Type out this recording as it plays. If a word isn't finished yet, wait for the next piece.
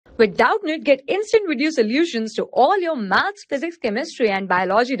With Doubtnut, get instant video solutions to all your maths, physics, chemistry, and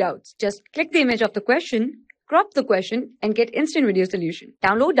biology doubts. Just click the image of the question, crop the question, and get instant video solution.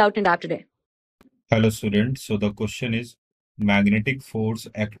 Download Doubtnut app today. Hello students, so the question is magnetic force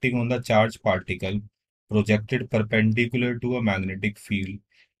acting on the charged particle projected perpendicular to a magnetic field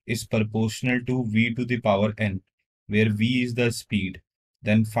is proportional to v to the power n, where v is the speed,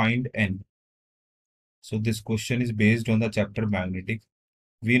 then find n. So this question is based on the chapter magnetic.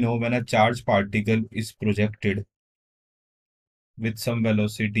 We know when a charged particle is projected with some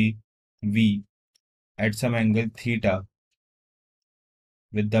velocity v at some angle theta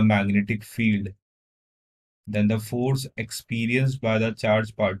with the magnetic field, then the force experienced by the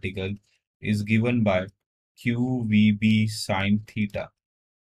charged particle is given by qvb sine theta.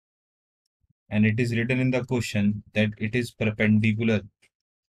 And it is written in the question that it is perpendicular.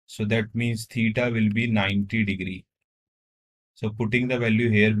 So that means theta will be 90 degree. So putting the value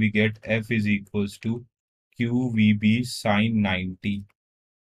here, we get F is equals to qvb sine 90.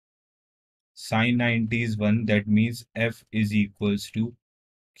 Sine 90 is 1, that means F is equals to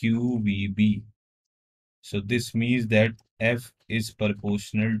qvb. So this means that F is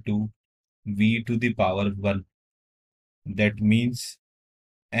proportional to v to the power 1. That means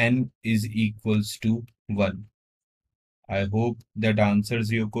n is equals to 1. I hope that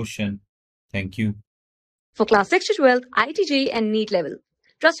answers your question. Thank you. For class 6 to 12, IIT JEE and NEET level.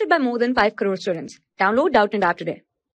 Trusted by more than 5 crore students. Download Doubtnut app today.